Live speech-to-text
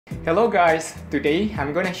Hello guys, today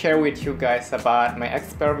I'm gonna share with you guys about my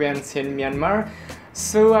experience in Myanmar.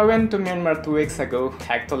 So I went to Myanmar 2 weeks ago.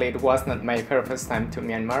 Actually, it was not my very first time to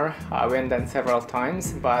Myanmar. I went there several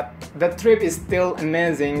times, but the trip is still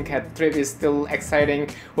amazing. The trip is still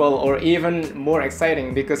exciting, well, or even more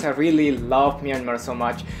exciting because I really love Myanmar so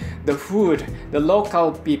much. The food, the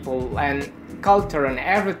local people, and culture and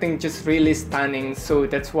everything just really stunning, so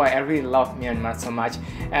that's why I really love Myanmar so much.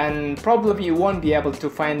 And probably you won't be able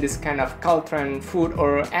to find this kind of culture and food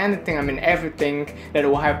or anything, everything that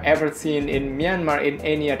we have ever seen in Myanmar in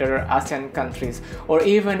any other ASEAN countries, or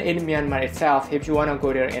even in Myanmar itself if you want to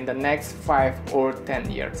go there in the next 5 or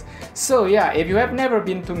 10 years. So yeah, if you have never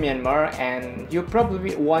been to Myanmar, and you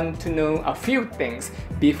probably want to know a few things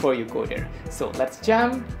before you go there. So let's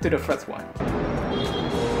jump to the first one.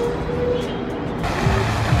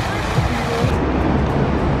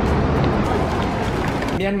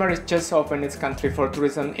 Myanmar is just opened its country for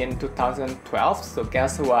tourism in 2012, so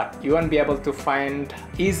guess what? You won't be able to find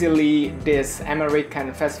easily this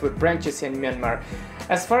American fast food branches in Myanmar.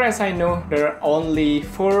 As far as I know, there are only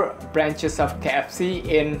 4 branches of KFC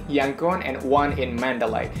in Yangon and 1 in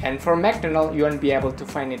Mandalay. And for McDonald's, you won't be able to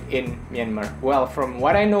find it in Myanmar. Well, from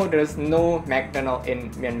what I know, there's no McDonald's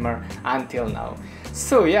in Myanmar until now.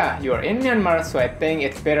 So yeah, you're in Myanmar, so I think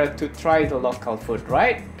it's better to try the local food,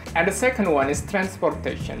 right? And the second one is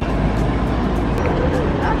transportation.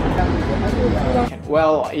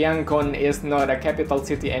 Well, Yangon is not a capital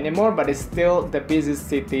city anymore, but it's still the busiest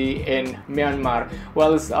city in Myanmar.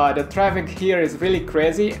 Well, the traffic here is really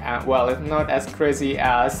crazy. Well, it's not as crazy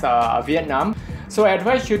as Vietnam. So I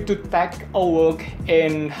advise you to take a walk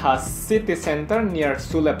in a city center near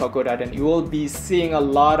Sule Pagoda, then you will be seeing a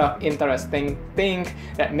lot of interesting things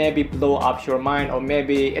that maybe blow up your mind, or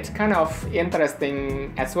maybe it's kind of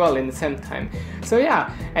interesting as well in the same time. So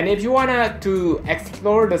yeah, and if you wanna to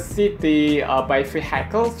explore the city by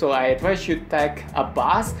vehicle, so I advise you take a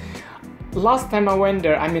bus. Last time I went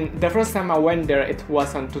there, the first time I went there, it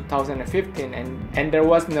was on 2015, and there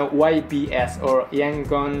was no YBS or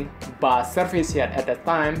Yangon bus service yet at the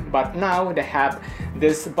time, but now they have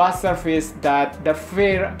this bus service that the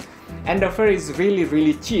fare is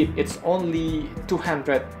really cheap. It's only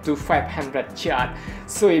 200 to 500 kyat.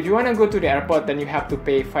 So if you want to go to the airport, then you have to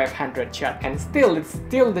pay 500 kyat, and still it's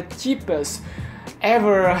still the cheapest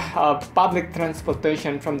ever public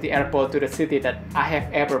transportation from the airport to the city that I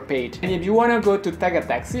have ever paid. And if you want to go to take a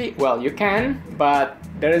taxi, well, you can, but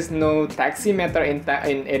there is no taxi meter in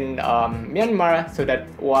Myanmar,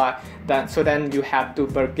 so then you have to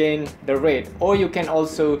bargain the rate, or you can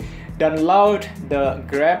also download the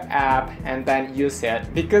Grab app and then use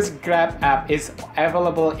it, because Grab app is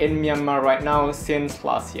available in Myanmar right now since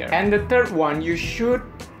last year. And the third one, you should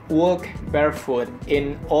walk barefoot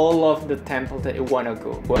in all of the temples that you want to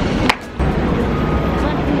go.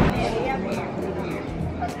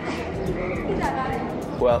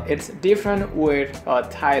 Well, it's different with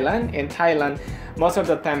Thailand. In Thailand, most of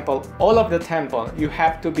the temple, all of the temple, you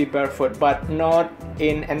have to be barefoot, but not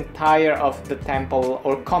in entire of the temple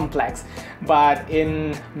or complex. But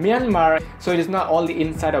in Myanmar, so it is not only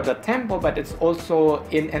inside of the temple, but it's also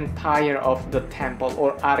in entire of the temple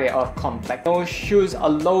or area or complex. No shoes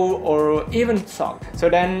allowed or even socks. So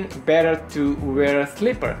then better to wear a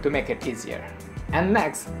slipper to make it easier. And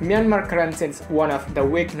next, Myanmar currency is one of the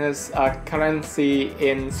weakest currency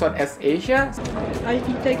in Southeast Asia.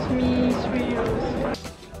 It takes me 3 euros.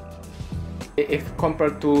 If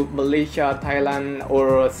compared to Malaysia, Thailand,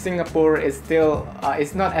 or Singapore, it's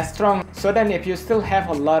not as strong. So then if you still have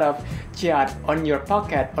a lot of kyat on your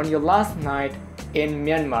pocket on your last night in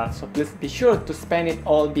Myanmar, so please be sure to spend it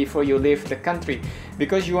all before you leave the country,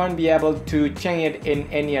 because you won't be able to change it in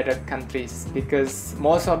any other countries, because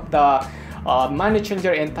most of the money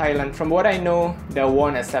changer in Thailand, from what I know, they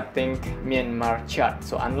won't accepting Myanmar kyat.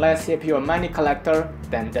 So unless if you're a money collector,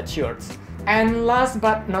 then that's yours. And last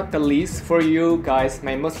but not the least, for you guys,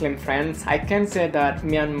 my Muslim friends, I can say that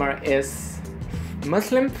Myanmar is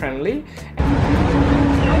Muslim friendly.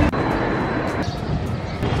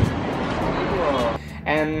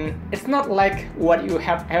 And it's not like what you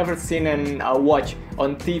have ever seen and watch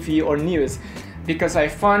on TV or news. Because I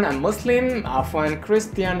found a Muslim, I found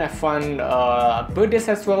Christian, I found Buddhist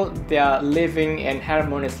as well, they are living in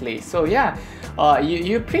harmoniously. So yeah,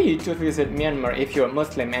 you pay to visit Myanmar if you're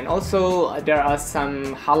Muslim. And also there are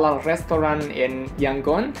some halal restaurants in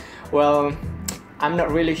Yangon. Well, I'm not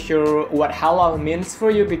really sure what halal means for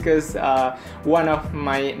you, because one of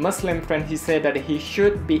my Muslim friends, he said that he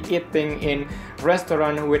should be eating in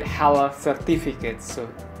restaurant with halal certificates. So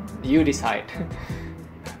you decide.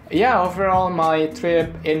 yeah, overall my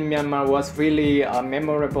trip in Myanmar was really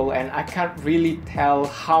memorable, and I can't really tell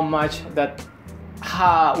how much that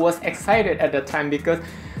was excited at the time, because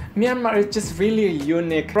Myanmar is just really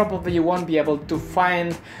unique. Probably you won't be able to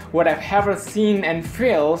find what I've ever seen and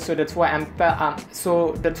feel. So that's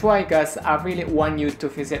why guys, I really want you to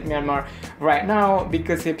visit Myanmar right now,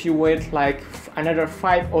 because if you wait like another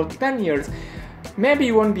 5 or 10 years, maybe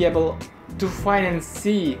you won't be able to find and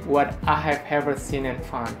see what I have ever seen and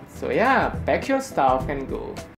found. So yeah, pack your stuff and go.